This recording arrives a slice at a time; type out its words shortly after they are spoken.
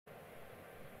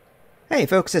Hey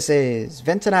folks, this is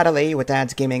Vince and Natalie with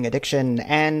Dad's Gaming Addiction,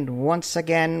 and once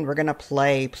again we're gonna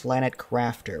play Planet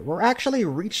Crafter. We're actually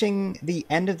reaching the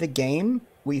end of the game,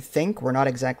 we think. We're not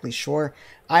exactly sure.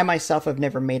 I myself have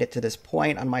never made it to this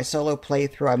point. On my solo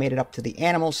playthrough I made it up to the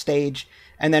animal stage,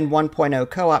 and then 1.0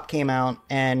 co-op came out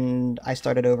and I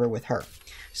started over with her.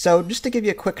 So just to give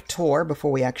you a quick tour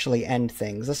before we actually end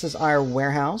things, this is our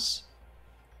warehouse.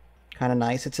 Kinda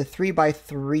nice. It's a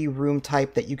 3x3 room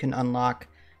type that you can unlock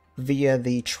via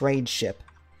the trade ship.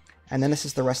 And then this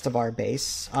is the rest of our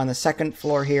base. On the second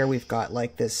floor here, we've got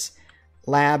like this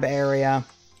lab area.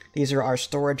 These are our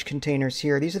storage containers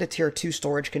here. These are the tier 2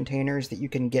 storage containers that you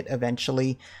can get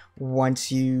eventually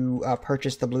once you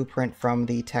purchase the blueprint from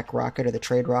the tech rocket or the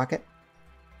trade rocket.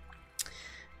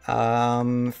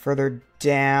 Further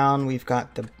down, we've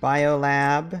got the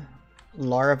biolab,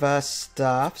 larva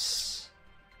stuffs,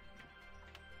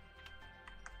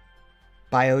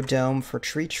 biodome for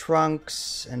tree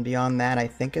trunks, and beyond that I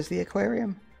think is the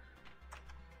aquarium.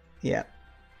 Yep.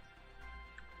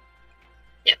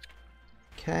 Yep.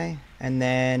 Okay, and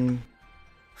then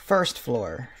first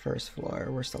floor, where's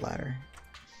the ladder?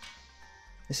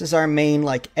 This is our main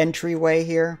like entryway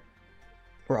here,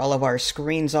 where all of our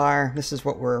screens are. This is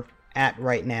what we're at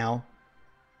right now.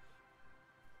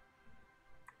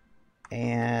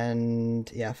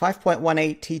 And yeah,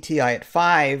 5.18 TTI at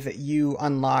 5, you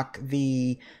unlock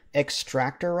the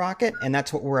extractor rocket, and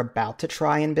that's what we're about to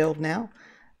try and build now.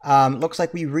 Looks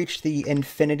like we reached the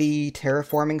infinity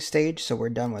terraforming stage, so we're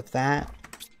done with that.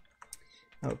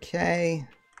 Okay.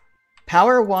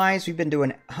 Power-wise, we've been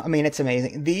doing... I mean, it's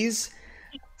amazing. These...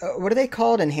 what are they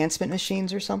called? Enhancement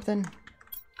machines or something?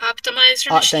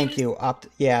 Optimizer machine? Thank you.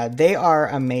 Yeah, they are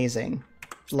amazing.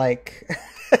 Like...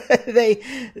 they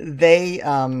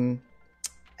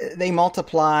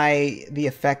multiply the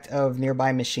effect of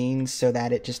nearby machines so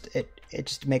that it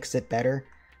just makes it better,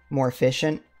 more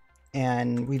efficient,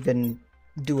 and we've been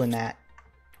doing that.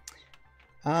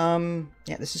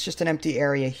 Yeah, this is just an empty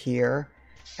area here,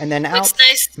 and then What's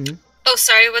nice? Oh,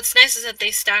 sorry. What's nice is that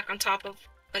they stack on top of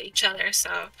each other.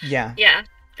 So yeah,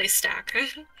 they stack.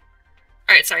 All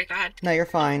right, sorry. Go ahead. No, you're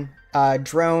fine.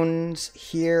 Drones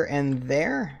here and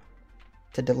there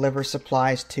to deliver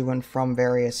supplies to and from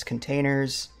various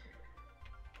containers.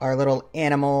 Our little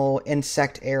animal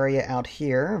insect area out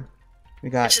here. We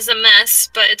got... Which is a mess,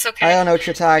 but it's okay. I don't know what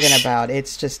you're talking about.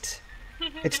 It's just...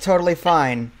 it's totally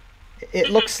fine. It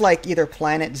looks like either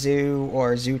Planet Zoo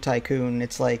or Zoo Tycoon.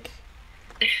 It's like...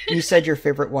 You said your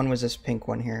favorite one was this pink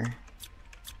one here.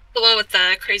 The one with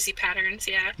the crazy patterns,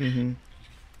 yeah. Mm-hmm.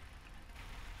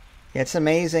 Yeah, it's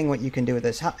amazing what you can do with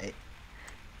this.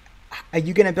 Are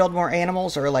you going to build more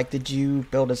animals, or like did you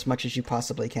build as much as you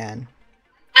possibly can?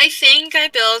 I think I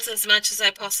built as much as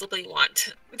I possibly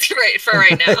want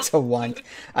right now. It's a want.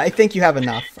 I think you have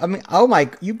enough. I mean, oh my,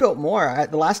 you built more.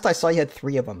 The last I saw you had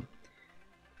 3 of them.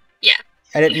 Yeah.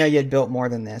 I didn't know you had built more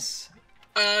than this.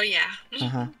 Oh, yeah.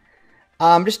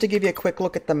 Just to give you a quick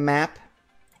look at the map.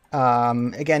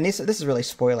 Again, this is really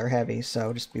spoiler heavy,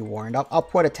 so just be warned. I'll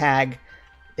put a tag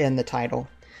in the title.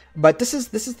 But this is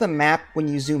the map when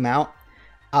you zoom out.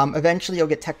 Eventually you'll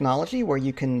get technology where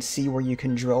you can see where you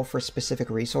can drill for specific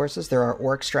resources. There are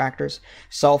ore extractors.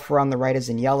 Sulfur on the right is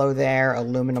in yellow there,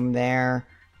 aluminum there.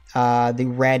 The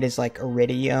red is like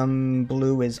iridium,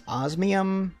 blue is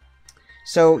osmium.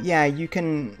 So yeah, you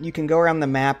can go around the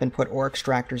map and put ore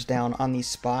extractors down on these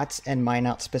spots and mine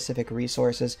out specific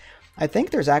resources. I think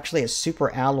there's actually a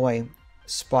super alloy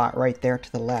spot right there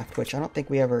to the left, which I don't think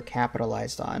we ever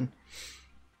capitalized on.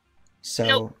 So,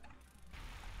 nope.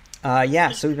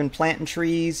 Yeah, so we've been planting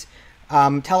trees,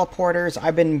 teleporters.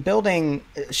 I've been building,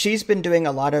 she's been doing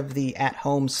a lot of the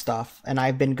at-home stuff, and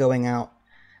I've been going out,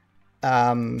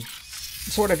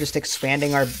 sort of just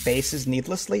expanding our bases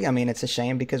needlessly. I mean, it's a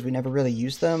shame because we never really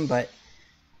use them, but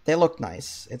they look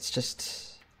nice. It's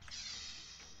just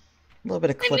a little bit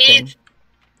of clipping.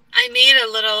 I made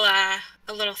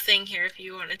a little thing here if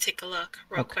you want to take a look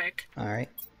real quick. All right.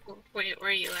 Where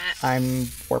are you at? I'm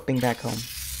warping back home.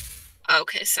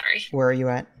 Okay, sorry. Where are you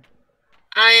at?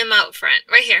 I am out front.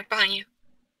 Right here, behind you.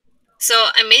 So,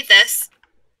 I made this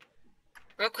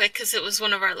real quick because it was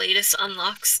one of our latest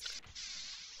unlocks.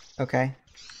 Okay.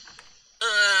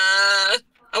 I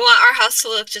want our house to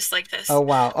look just like this. Oh,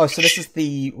 wow. Oh, so this is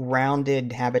the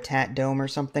rounded habitat dome or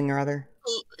something or other?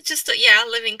 Just a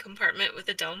living compartment with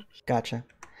a dome. Gotcha.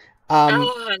 Oh, I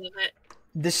love it.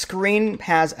 The screen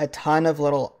has a ton of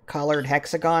little colored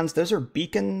hexagons. Those are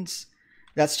beacons.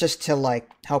 That's just to like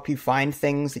help you find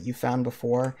things that you found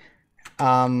before.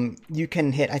 You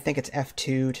can hit, I think it's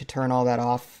F2 to turn all that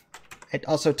off It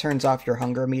also turns off your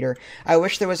hunger meter. I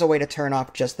wish there was a way to turn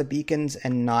off just the beacons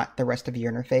and not the rest of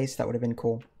your interface. That would have been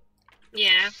cool.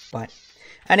 Yeah. But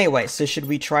anyway, so should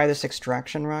we try this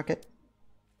extraction rocket?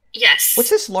 Yes. What's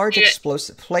this large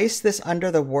explosive? Place this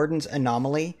under the Warden's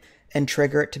anomaly and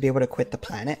trigger it to be able to quit the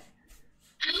planet.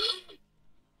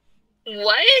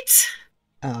 What?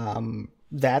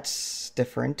 That's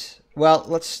different. Well,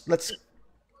 let's.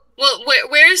 Well,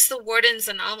 where's the Warden's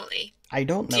anomaly? I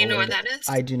don't know. Do you know where that is?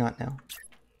 I do not know.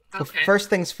 Okay. Well, first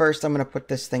things first, I'm gonna put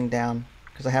this thing down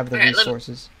because I have the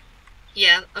resources.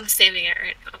 Yeah, I'm saving it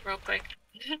right now, real quick.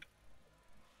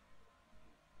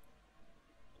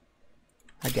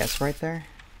 I guess right there.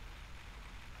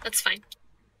 That's fine.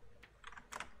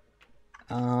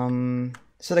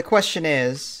 So the question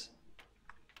is,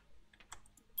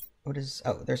 what is?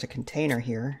 Oh, there's a container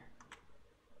here.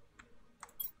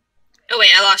 Oh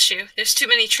wait, I lost you. There's too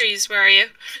many trees. Where are you?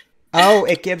 Oh,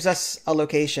 it gives us a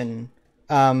location.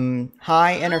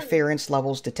 High interference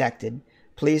levels detected.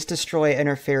 Please destroy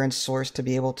interference source to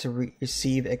be able to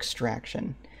receive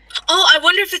extraction. Oh, I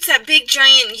wonder if it's that big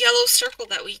giant yellow circle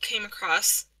that we came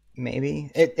across.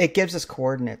 Maybe. It gives us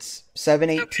coordinates.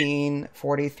 718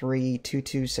 43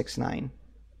 2269.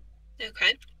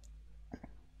 Okay.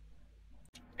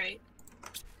 Right.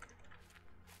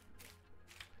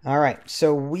 Alright,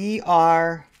 so we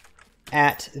are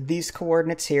at these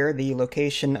coordinates here, the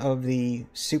location of the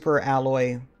super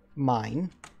alloy mine.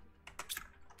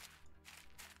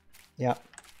 Yep,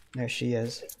 there she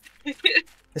is.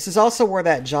 This is also where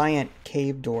that giant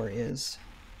cave door is.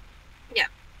 Yeah.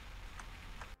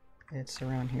 It's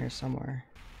around here somewhere.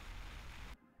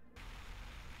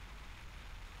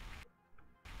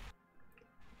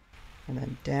 And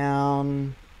then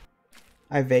down.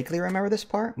 I vaguely remember this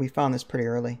part. We found this pretty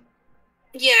early.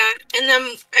 Yeah, and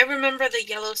then I remember the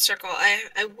yellow circle.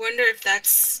 I wonder if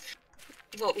that's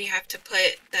what we have to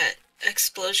put that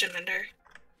explosion under.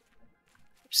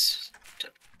 Oops.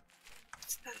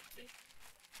 What's that?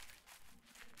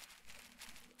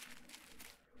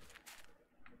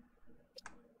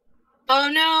 Oh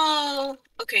no!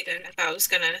 Okay, good. I thought I was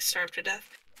gonna starve to death.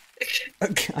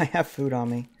 Okay, I have food on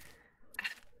me.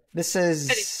 This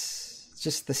is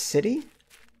just the city?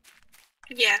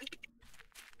 Yeah.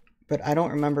 But I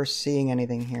don't remember seeing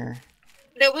anything here.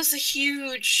 There was a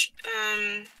huge,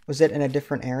 Was it in a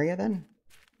different area then?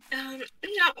 no,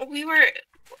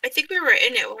 I think we were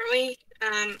in it, weren't we?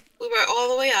 We were all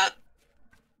the way up.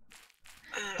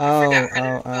 I forgot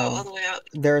how to go all the way up.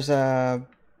 There's a...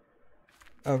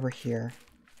 over here.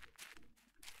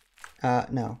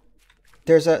 No.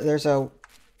 There's a...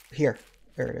 Here.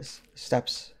 There it is.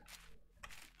 Steps.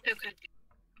 Okay.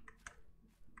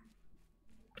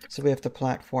 So we have to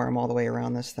platform all the way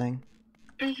around this thing.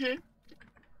 Mm-hmm.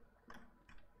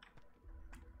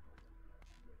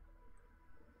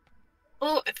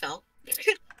 Oh, I fell.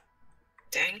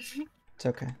 Dang. It's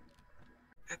okay.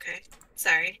 Okay.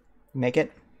 Sorry. Make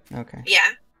it? Okay.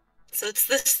 Yeah. So it's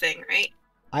this thing, right?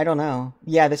 I don't know.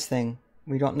 Yeah, this thing.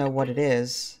 We don't know what it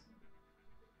is.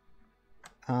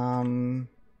 I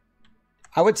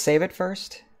would save it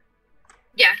first.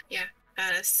 Yeah, yeah.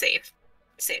 Save.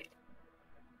 Save.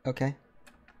 Okay.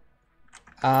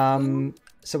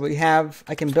 So we have...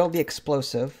 I can build the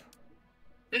explosive.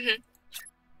 Mm-hmm.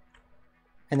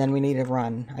 And then we need to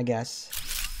run, I guess.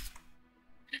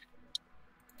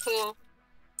 Cool.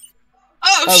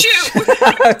 Oh shoot!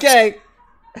 Okay.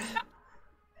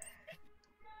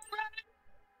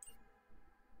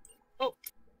 Oh.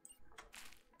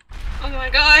 Oh my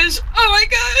gosh! Oh my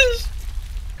gosh!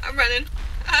 I'm running.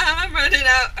 I'm running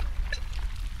out.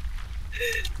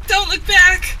 Don't look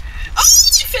back! Oh,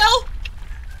 I fell!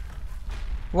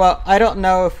 Well, I don't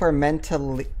know if we're meant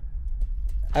to...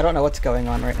 I don't know what's going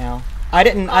on right now.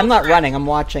 I'm not running, I'm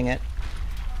watching it.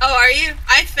 Oh, are you?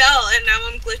 I fell and now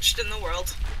I'm glitched in the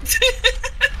world.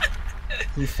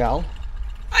 You fell?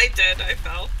 I did, I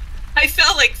fell. I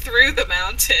fell like through the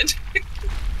mountain.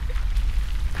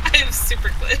 I am super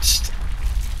glitched.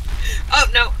 Oh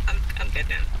no, I'm good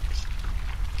now.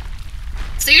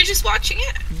 So you're just watching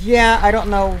it? Yeah, I don't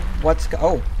know what's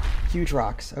oh, huge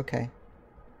rocks, okay.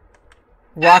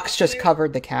 Rocks just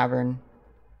covered the cavern.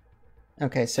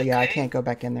 Okay, so yeah, I can't go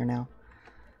back in there now.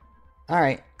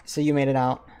 Alright, so you made it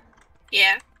out.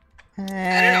 Yeah. I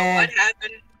don't know what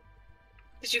happened.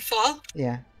 Did you fall?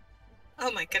 Yeah.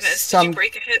 Oh my goodness, did you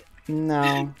break a hip?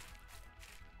 No.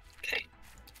 Okay.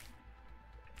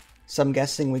 So I'm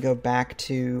guessing we go back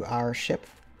to our ship.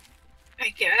 I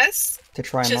guess. To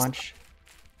try and launch.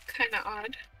 Kinda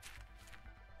odd.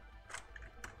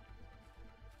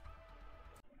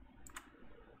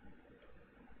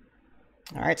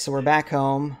 Alright, so we're back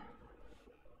home.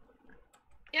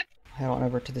 head on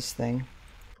over to this thing.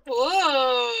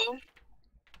 Whoa!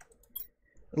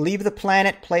 Leave the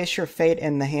planet, place your fate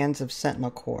in the hands of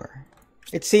Sentinel Corps.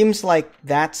 It seems like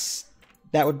that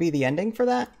would be the ending for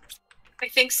that? I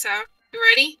think so. You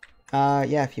ready?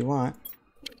 Yeah, if you want.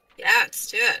 Yeah, let's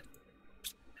do it.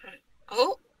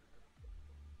 Oh!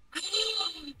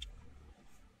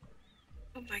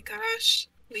 Oh my gosh.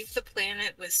 Leave the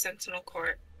planet with Sentinel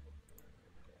Corps.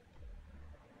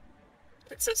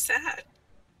 That's so sad.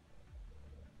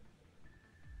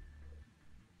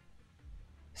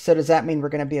 So does that mean we're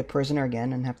going to be a prisoner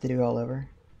again and have to do it all over?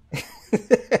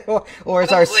 or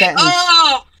is our sentence...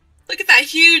 Oh! Look at that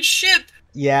huge ship!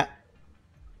 Yeah.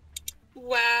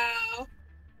 Wow.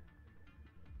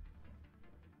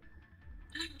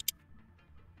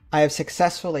 I have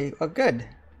successfully... Oh, good.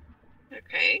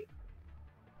 Okay.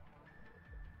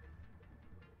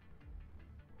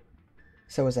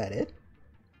 So is that it?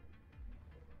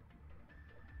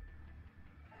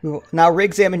 We will now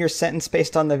re-examine your sentence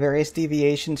based on the various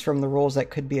deviations from the rules that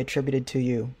could be attributed to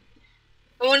you.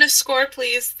 I want a score,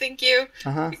 please. Thank you.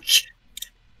 Uh-huh.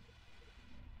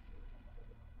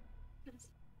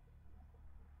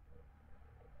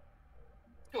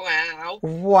 Wow.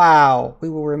 Wow. We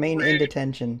will remain in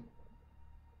detention.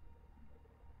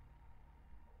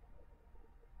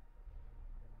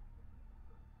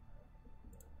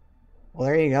 Well,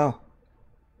 there you go.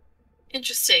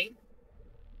 Interesting.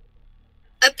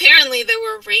 Apparently there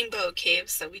were rainbow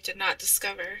caves that we did not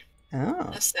discover. Oh.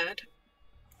 That's sad.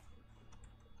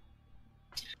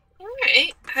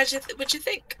 Alright. What'd you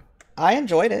think? I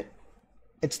enjoyed it.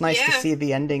 It's nice to Yeah. see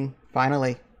the ending,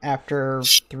 finally, after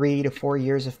 3 to 4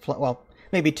 years of well,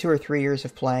 maybe 2 or 3 years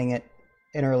of playing it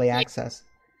in early access.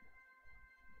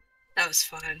 That was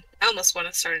fun. I almost want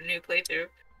to start a new playthrough.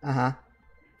 Uh-huh.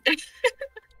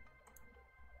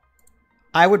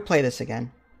 I would play this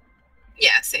again.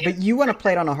 Yeah, same. But you want to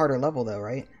play it on a harder level, though,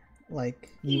 right? Like,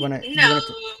 you want to... No.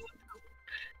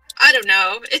 I don't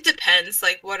know. It depends,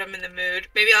 like, what I'm in the mood.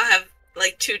 Maybe I'll have,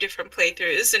 like, 2 different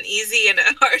playthroughs, an easy and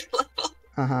a hard level.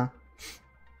 Uh-huh.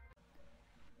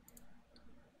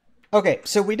 Okay,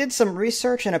 so we did some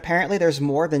research, and apparently there's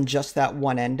more than just that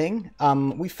one ending.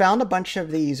 We found a bunch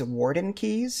of these warden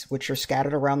keys, which are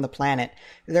scattered around the planet.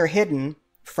 They're hidden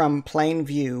from plain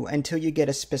view until you get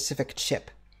a specific chip.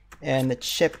 And the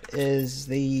chip is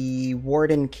the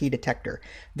warden key detector.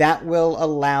 That will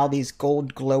allow these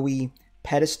gold glowy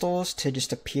pedestals to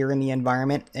just appear in the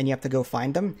environment, and you have to go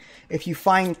find them. If you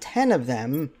find 10 of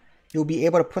them, you'll be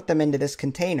able to put them into this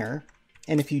container.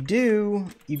 And if you do,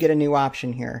 you get a new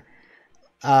option here.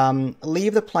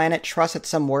 Leave the planet, trust that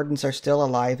some wardens are still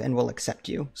alive and will accept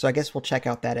you. So I guess we'll check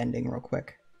out that ending real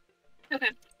quick. Okay.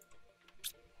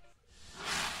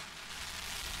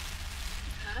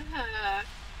 Ah.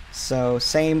 So,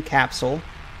 same capsule.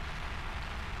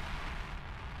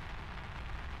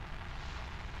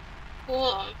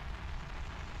 Cool.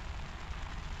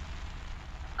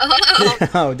 Oh.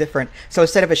 Oh, different. So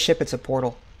instead of a ship, it's a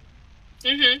portal.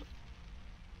 Mm-hmm.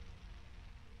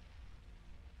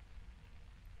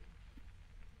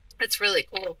 That's really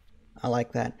cool. I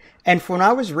like that. And from when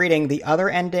I was reading, the other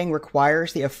ending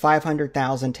requires the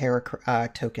 500,000 Terra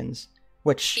tokens,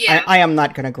 which Yeah. I am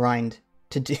not going to grind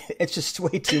to do. It's just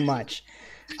way too much.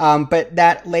 But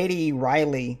that lady,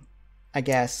 Riley, I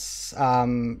guess,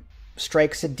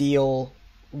 strikes a deal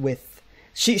with...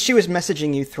 She was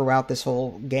messaging you throughout this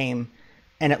whole game,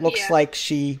 and it looks like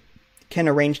she can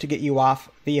arrange to get you off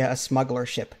via a smuggler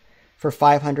ship for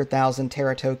 500,000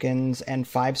 Terra tokens and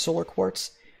 5 solar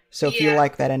quartz. So if you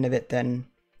like that end of it, then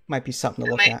might be something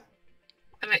to look at.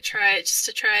 I might try it just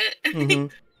to try it. Mm-hmm.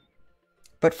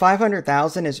 But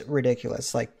 500,000 is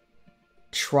ridiculous. Like,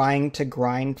 trying to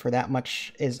grind for that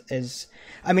much is...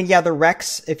 I mean, yeah, the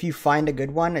Rex, if you find a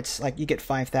good one, it's like you get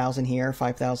 5,000 here,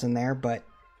 5,000 there, but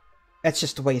that's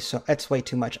just that's way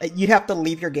too much. You'd have to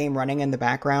leave your game running in the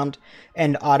background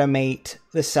and automate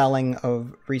the selling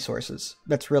of resources.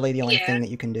 That's really the only thing that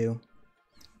you can do.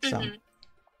 So,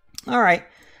 all right.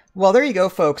 Well, there you go,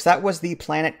 folks. That was the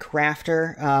Planet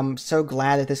Crafter. So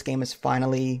glad that this game is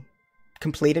finally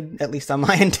completed, at least on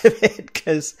my end of it,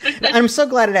 because I'm so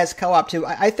glad it has co-op too.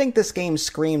 I think this game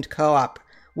screamed co-op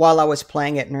while I was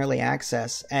playing it in early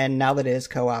access, and now that it is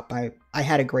co-op, I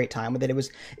had a great time with it.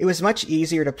 It was much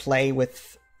easier to play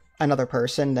with another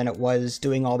person than it was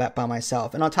doing all that by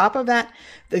myself. And on top of that,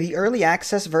 the early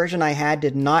access version I had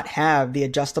did not have the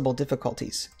adjustable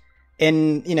difficulties.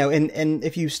 And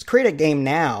if you create a game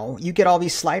now, you get all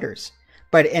these sliders.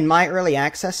 But in my early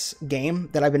access game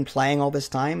that I've been playing all this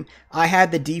time, I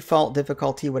had the default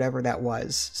difficulty, whatever that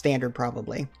was, standard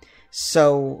probably.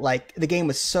 So, like, the game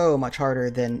was so much harder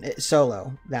than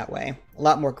solo that way. A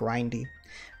lot more grindy.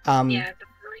 Yeah,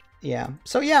 definitely. Yeah.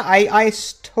 So, yeah, I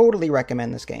totally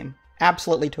recommend this game.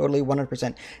 Absolutely, totally,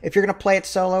 100%. If you're going to play it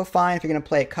solo, fine. If you're going to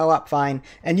play it co-op, fine.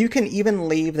 And you can even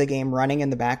leave the game running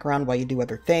in the background while you do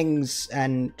other things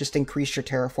and just increase your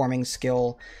terraforming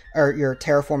skill or your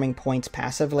terraforming points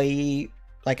passively,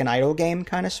 like an idle game,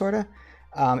 kind of, sort of.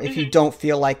 If you don't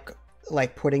feel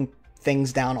like putting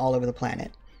things down all over the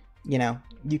planet. You know,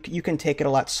 you can take it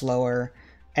a lot slower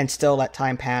and still let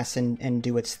time pass and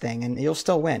do its thing, and you'll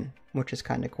still win, which is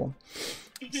kind of cool.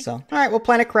 So, all right, well,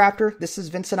 Planet Crafter, this is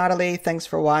Vincent Adelie. Thanks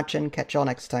for watching. Catch y'all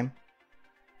next time.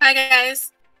 Bye,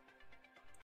 guys.